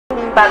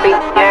Damn,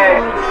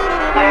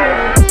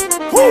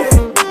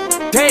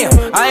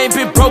 I ain't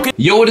been broken.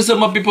 Yo, what is up,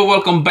 my people?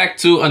 Welcome back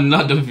to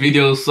another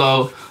video.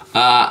 So,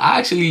 I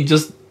actually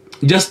just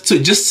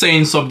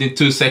saying something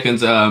 2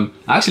 seconds. I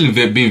actually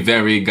been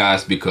very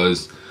gassed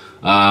because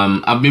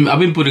I've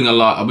been putting a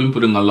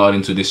lot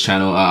into this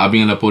channel. I've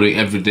been uploading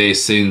every day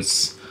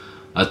since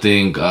I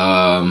think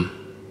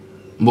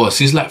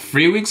since like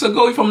 3 weeks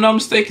ago, if I'm not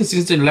mistaken,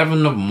 since the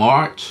 11th of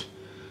March.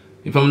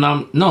 If I'm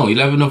not, no,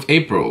 11th of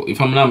April,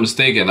 if I'm not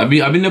mistaken. I've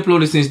been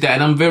uploading since that,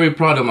 and I'm very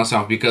proud of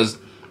myself because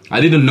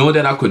I didn't know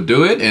that I could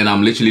do it, and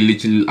I'm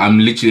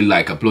literally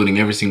like uploading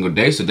every single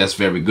day, so that's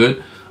very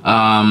good.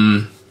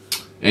 And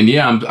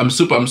yeah, I'm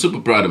super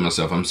proud of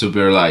myself. I'm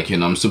super, like, you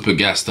know, I'm super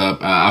gassed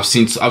up. I've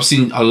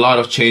seen a lot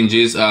of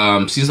changes.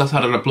 Since I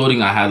started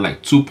uploading, I had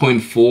like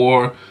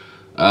 2.4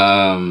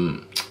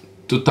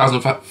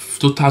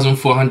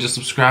 2,400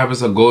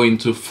 subscribers. Are going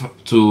to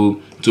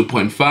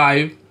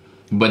 2.5.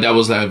 But that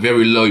was like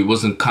very low. It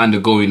wasn't kind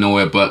of going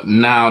nowhere. But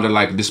now that,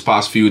 like, this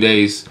past few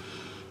days,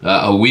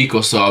 a week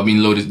or so, I've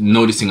been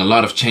noticing a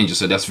lot of changes.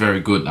 So that's very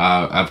good.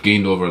 I've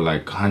gained over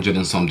like 100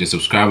 and something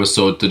subscribers.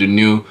 So to the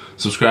new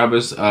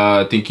subscribers,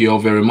 thank you all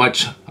very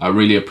much. I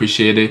really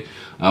appreciate it.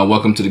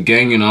 Welcome to the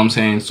gang, you know what I'm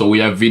saying? So we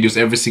have videos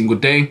every single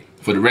day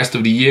for the rest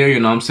of the year, you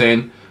know what I'm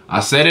saying?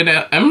 I said it,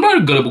 I'm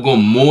not gonna go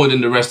more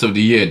than the rest of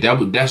the year.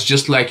 That's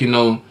just like,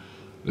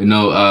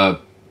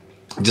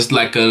 just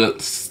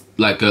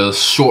like a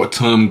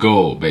short-term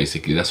goal,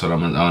 basically. That's what I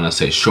want to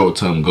say,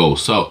 short-term goal.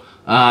 So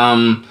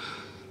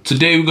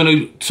today we're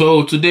gonna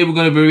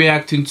be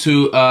reacting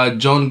to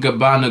John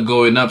Gabbana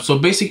going up. So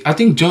basically, I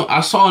think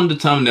I saw on the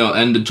thumbnail,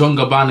 and the John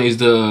Gabbana is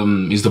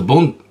the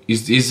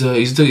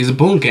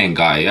Bone Gang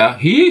guy. Yeah,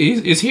 he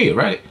is here,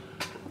 right?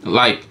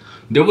 Like,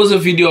 there was a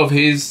video of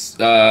his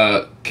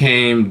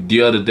came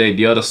the other day,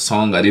 the other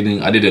song. I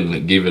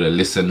didn't give it a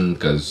listen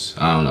because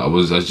I don't know,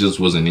 I just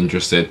wasn't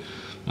interested.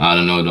 I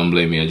don't know, don't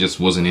blame me, I just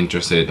wasn't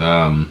interested.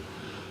 And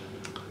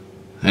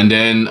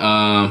then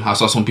I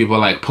saw some people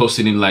like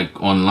posting it like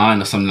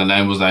online or something like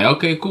that, and was like,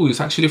 okay, cool,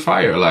 it's actually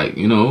fire, like,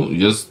 you know,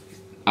 just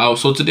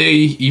so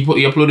today he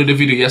uploaded the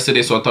video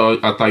yesterday, so I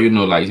thought, you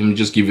know, like, let me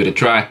just give it a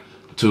try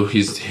to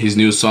his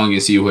new song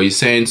and see what he's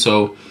saying.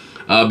 So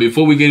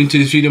before we get into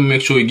this video,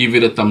 make sure you give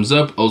it a thumbs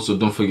up. Also,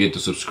 don't forget to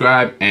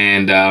subscribe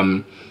and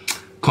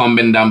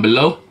comment down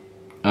below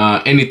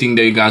anything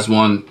that you guys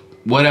want,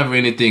 whatever,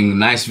 anything,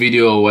 nice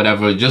video or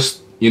whatever,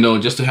 just, you know,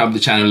 just to help the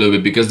channel a little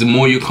bit, because the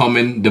more you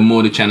comment, the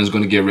more the channel is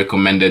going to get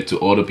recommended to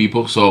other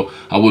people. So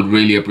I would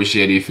really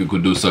appreciate it if you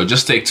could do so.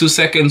 Just take 2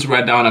 seconds,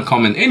 write down a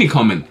comment, any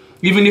comment,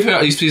 even if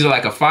it's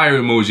like a fire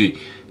emoji,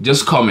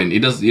 just comment.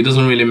 It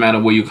doesn't really matter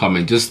what you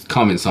comment, just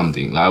comment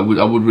something. I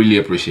would really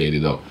appreciate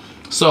it though.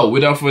 So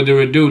without further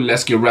ado,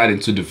 let's get right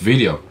into the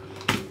video.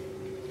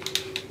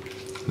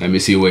 Let me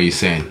see what he's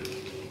saying.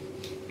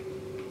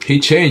 He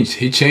changed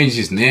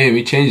his name.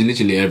 He changed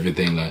literally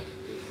everything. Like,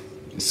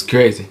 it's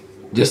crazy.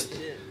 It's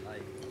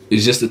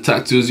just the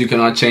tattoos you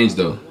cannot change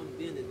though.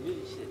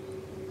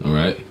 All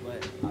right.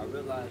 I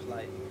realized,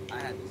 like, I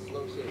had to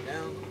slow shit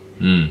down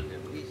and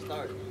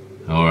restart.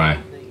 All right.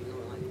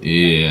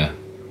 Yeah.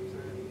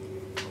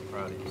 I'm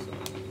proud of you, son.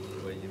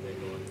 The way you've been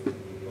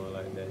going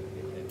like that.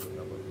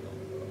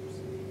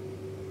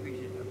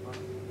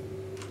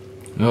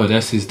 Yo,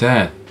 that's his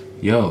dad.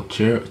 Yo,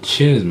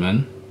 cheers,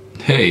 man.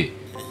 Hey.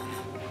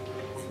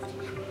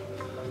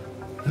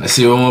 Let's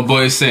see what my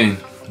boy is saying.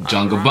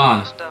 John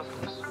Gabbana.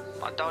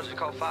 My dog just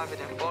caught 5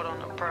 and bought on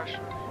the pressure.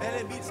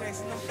 And they be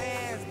chasing them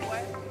fans,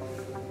 boy.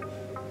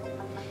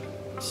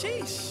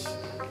 Sheesh.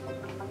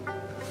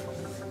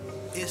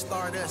 It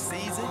started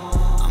season.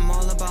 I'm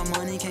all about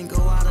money, can't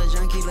go out a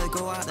junkie, let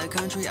go out the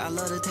country. I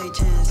love to take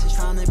chances,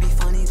 trying to be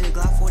funny, to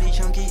Glock 40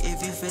 chunky.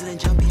 If you feeling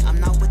jumpy, I'm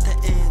not with the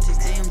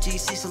antics. AMG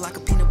Cecil like a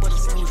peanut butter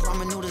sandwich,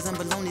 ramen noodles and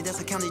bologna, that's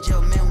a county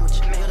jail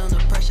sandwich. Good under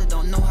pressure,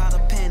 don't know how to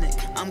panic.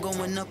 I'm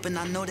going up and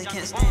I know they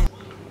can't stand.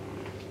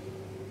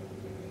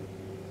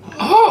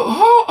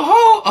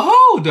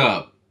 Hold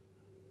up.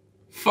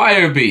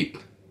 Fire beat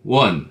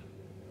 1.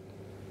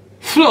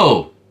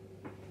 Flow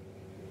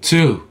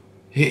 2.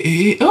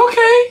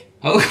 Okay.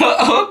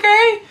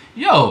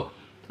 Yo.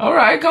 All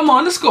right, come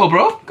on, let's go,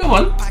 bro. Come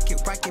on.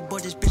 Pocket rocket, boy,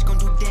 this bitch gon'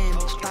 do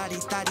damage.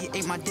 Thotty,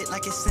 ate my dick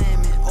like it's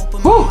salmon.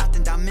 Open my mouth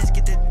and diamonds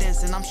get to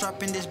dancing. I'm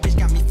sharp in this bitch,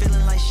 got me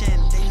feeling like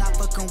Shannon. They not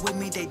fucking with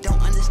me, they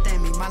don't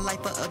understand me. My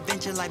life a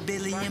adventure like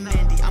Billy and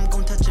Mandy. I'm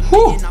gon' touch a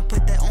million, I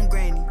put that on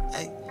granny.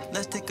 Hey,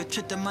 let's take a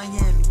trip to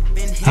Miami.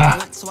 Been here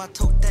once, so I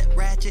tote that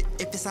ratchet.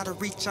 If it's out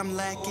of reach, I'm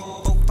lacking.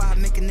 4-5,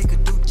 make a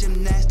nigga do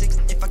gymnastics.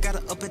 If I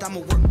gotta up it, I'ma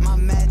work my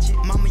magic.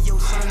 Mama, your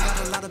son got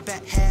a lot of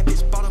bad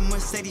habits. Bought a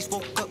Mercedes,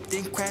 woke up,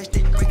 then crashed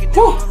it. Break it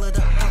down, roll it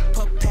up,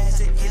 puff,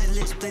 pass it. Hit it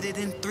lit, split it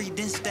in 3,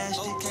 then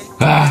stashed it.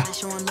 They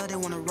showing love, they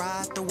wanna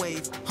ride the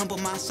wave. Humble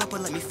myself,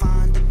 but let me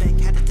find the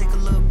bank. Had to take a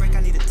little break,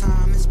 I needed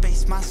time and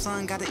space. My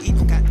son gotta eat,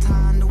 don't got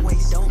time to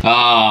waste.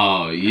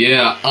 Oh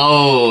yeah,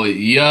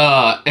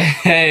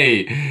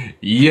 hey,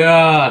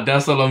 yeah,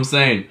 that's all I'm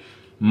saying.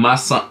 My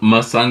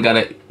son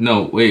gotta,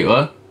 no, wait,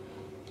 what?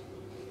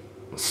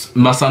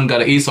 My son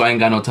gotta eat, so I ain't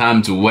got no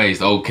time to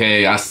waste.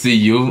 Okay, I see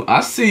you.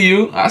 I see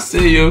you. I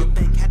see you.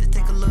 Had to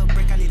take a little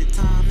break, I needed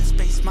time and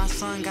space. My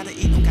son gotta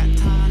eat, don't got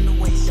time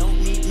to waste. Don't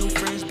need new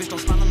friends, bitch, don't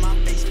smile on my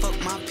face. Fuck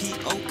my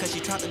P.O. cause she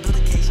tried to build a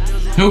case.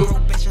 Still in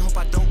probation, hope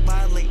I don't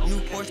violate. New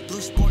horse,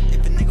 blue sport,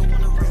 if a nigga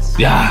wanna race.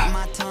 Yeah.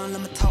 My tongue,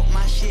 let me talk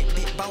my shit.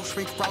 Big boss,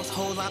 Rick Ross,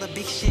 whole lot of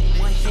big shit.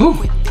 One hit,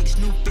 quick fix,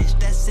 new bitch,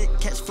 that's it.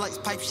 Catch flights,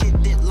 pipe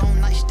shit, did long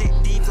night stick.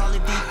 Deep, lolly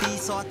BB,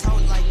 so I talk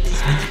like this.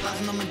 Spend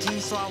 1,000 on my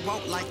jeans, so I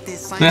walk like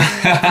this.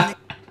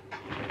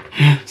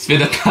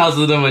 Spend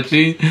 1,000 on my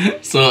jeans,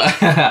 so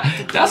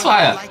that's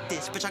why. Like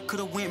this, bitch, I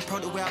could've went pro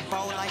the way I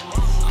ball like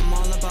this. I'm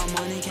all about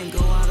money, can't go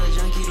out of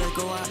junkie, let's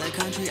go out the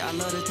country. I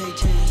love to take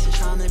chances,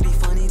 trying to be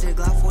funny. The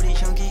Glock 40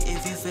 chunky,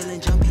 if you feeling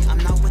jumpy, I'm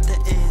not with the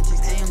antics.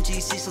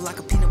 AMG Cecil like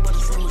a peanut butter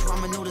sandwich,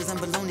 ramen noodles and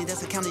bologna,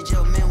 that's a county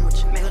jail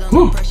sandwich. Put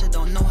under pressure,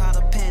 don't know how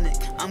to panic.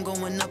 I'm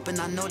going up and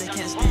I know they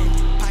can't stand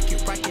it.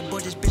 Pocket rocket, boy,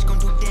 this bitch gon'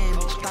 do damage.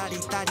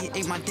 Thotty,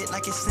 ate my dick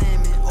like it's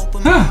salmon.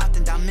 Open my mouth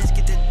and diamonds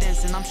get to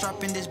dancing. I'm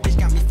sharp in this bitch,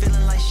 got me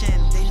feeling like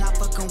Shannon. They not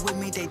fucking with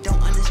me, they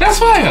don't understand. That's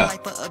fire.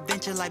 Life of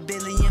adventure like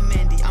Billy and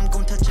Mandy. I'm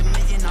gon' touch a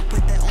million, I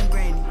put that on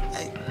granny.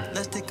 Hey,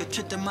 let's take a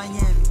trip to Miami.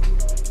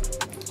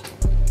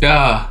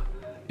 Yeah.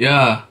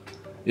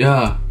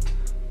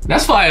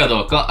 That's fire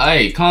though.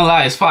 Hey, can't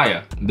lie, it's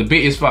fire. The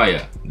beat is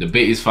fire. The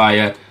beat is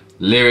fire.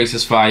 Lyrics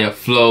is fire.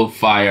 Flow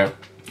fire.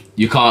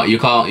 You can't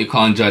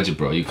judge it,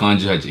 bro. You can't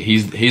judge it.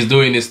 He's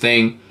doing his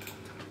thing.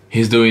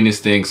 He's doing his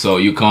thing, so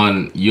you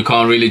can't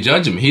really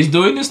judge him. He's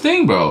doing his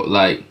thing, bro.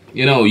 Like,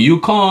 you know,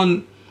 you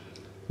can't,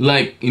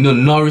 like, you know,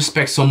 not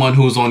respect someone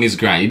who's on his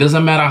grind. It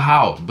doesn't matter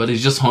how, but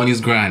he's just on his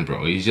grind,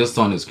 bro. He's just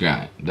on his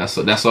grind. That's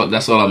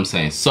all I'm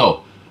saying.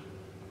 So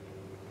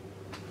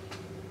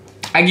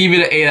I give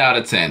it an 8 out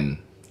of 10.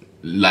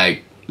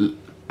 Like,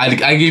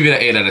 I give it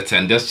an 8 out of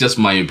 10. That's just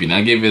my opinion.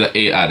 I give it an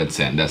 8 out of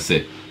 10. That's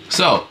it.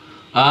 So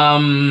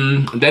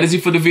that is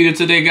it for the video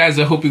today, guys.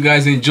 I hope you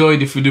guys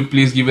enjoyed. If you do,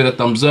 please give it a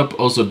thumbs up.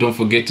 Also, don't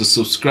forget to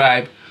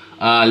subscribe.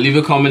 Leave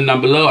a comment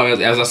down below.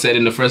 As I said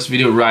in the first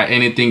video, write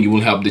anything. It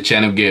will help the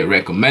channel get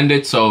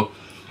recommended. So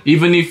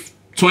even if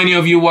 20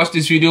 of you watch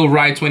this video,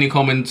 write 20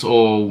 comments,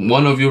 or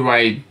one of you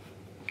write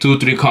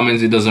 2-3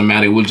 comments, it doesn't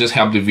matter. It will just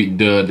help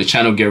the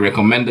channel get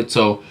recommended.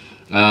 So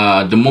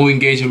the more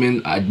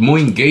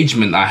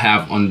engagement I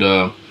have on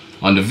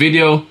the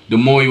video, the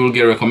more you will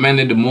get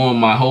recommended, the more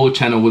my whole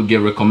channel will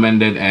get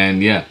recommended.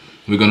 And yeah,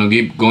 we're gonna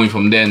keep going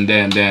from there. And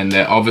then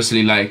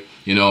obviously, like,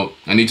 you know,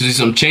 I need to see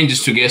some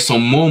changes to get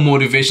some more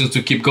motivations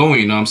to keep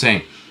going, you know what I'm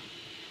saying?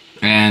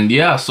 And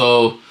yeah,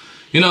 so,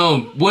 you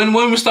know, when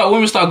we start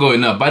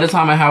going up, by the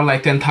time I have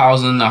like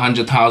 10,000,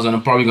 100,000,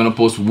 I'm probably gonna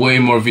post way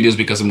more videos,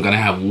 because I'm gonna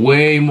have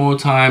way more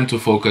time to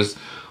focus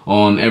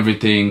on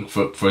everything.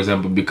 For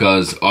example,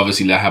 because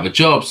obviously I have a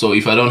job, so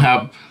if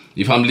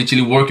I'm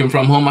literally working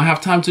from home, I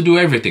have time to do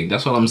everything.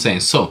 That's what I'm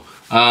saying. So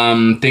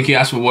thank you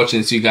guys for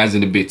watching. See you guys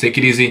in a bit. Take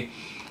it easy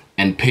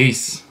and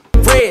peace.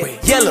 Red,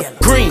 yellow,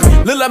 green,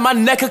 look like my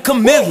neck a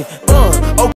chameleon.